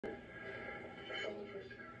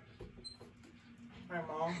Hi,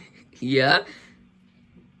 Mom. Yeah?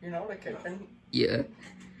 You know the kitchen? Yeah.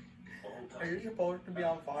 Are you supposed to be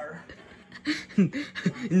on fire?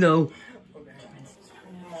 No. Okay.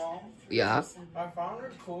 Mom, Yeah? I found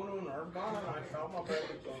this cool new Nerf gun and I shot my brother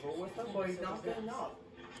Google with it, but he's not getting up.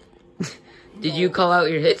 Did you call out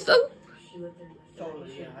your hits though?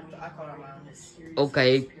 Totally, yeah. I call him out.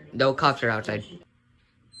 Okay. No cops are outside.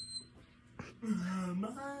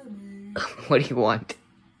 What do you want?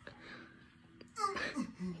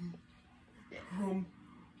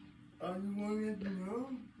 I just wanted to know,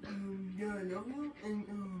 yeah, I love you,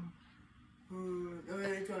 and,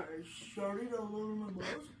 I got started all over my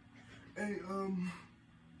balls, and,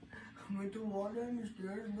 I went to walk down the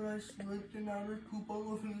stairs, but I slipped and now there's poop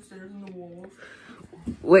all over the stairs and the walls.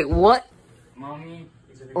 Wait, what? Mommy.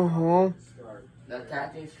 The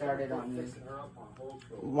tattoo started on you.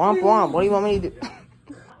 Womp womp, what do you want me to do?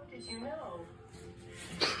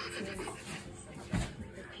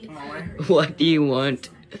 What do you want?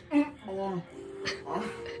 I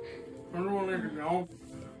don't want to know.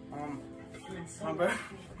 I bet.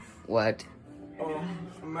 What?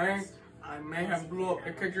 I may have blew up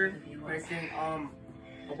the kitchen making a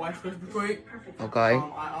Rice Krispie treat. Okay.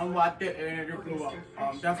 I unwrapped it and it just blew up.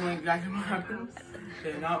 Definitely exactly what happened.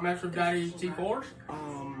 Did not mess with Daddy's C4s.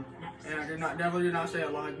 And I definitely did not say a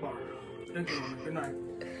live bar. Thank you, Mama. Good night.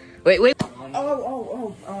 Wait.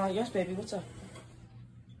 Yes, baby. What's up?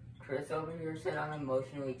 Chris over here said I'm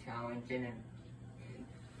emotionally challenged and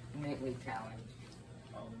mentally challenged.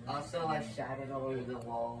 Also, I shattered all over the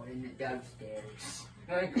wall in the downstairs.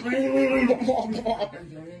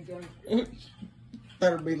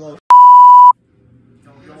 Better be low.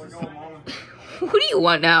 Go, Mama. What do you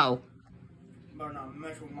want now? Better not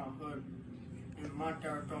mess with my hood in my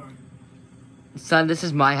territory. Son, this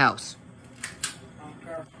is my house. I don't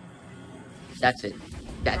care. That's it.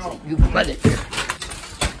 That's No. it. You run it.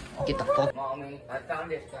 Get the fuck. Mommy, I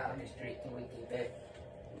found this guy on the street. Can we keep it?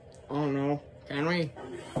 Oh no. Can we?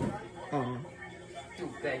 Oh. To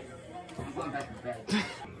bed. I'm going back to bed.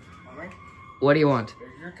 Mommy, What do you want?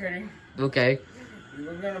 if you're kidding, Okay. you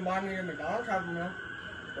were gonna buy me a McDonald's Happy Meal.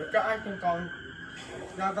 What's the icing called?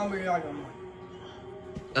 It's not gonna be like a month.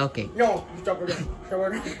 Okay. No, stop again. Stop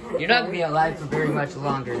again. You're not gonna be alive for very much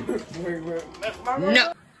longer. Wait.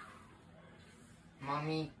 No.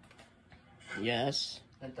 Mommy, Yes.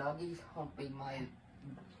 the doggy's humping my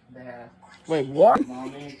back. Wait, what?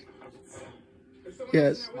 Mommy,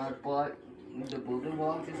 Yes. my butt, the booty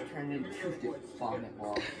wall just turned into the vomit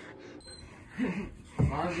wall.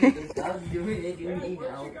 Mommy, the dog's doing it to me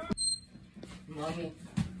now. Mommy,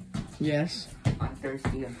 Yes. I'm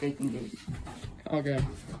thirsty. I'm taking this. Okay.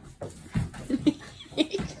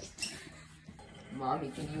 Mommy,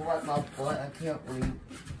 can you wipe my butt? I can't breathe.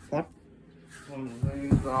 What? Where you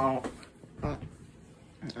go?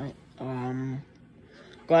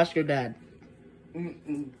 Go ask your dad.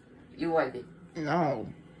 You wipe it. No.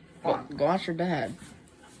 Fine. Go ask your dad.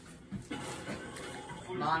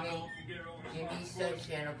 Mommy, Jimmy said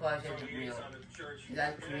Santa Claus isn't real. Is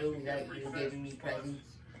that true? Is that you giving me presents?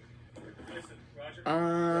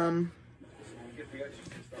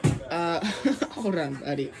 Hold on,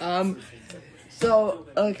 buddy. So,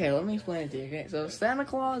 okay, let me explain it to you, okay? So, Santa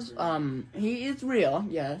Claus, he is real,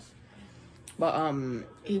 yes. But,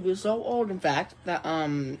 he was so old, in fact, that,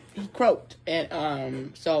 he croaked.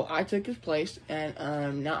 And, so I took his place,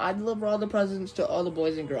 and, now I deliver all the presents to all the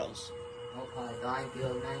boys and girls. Okay, thank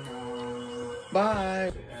you.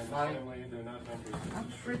 Bye. I'm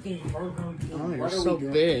freaking Burger King. Oh, you're What are so we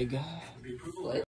doing? big. What?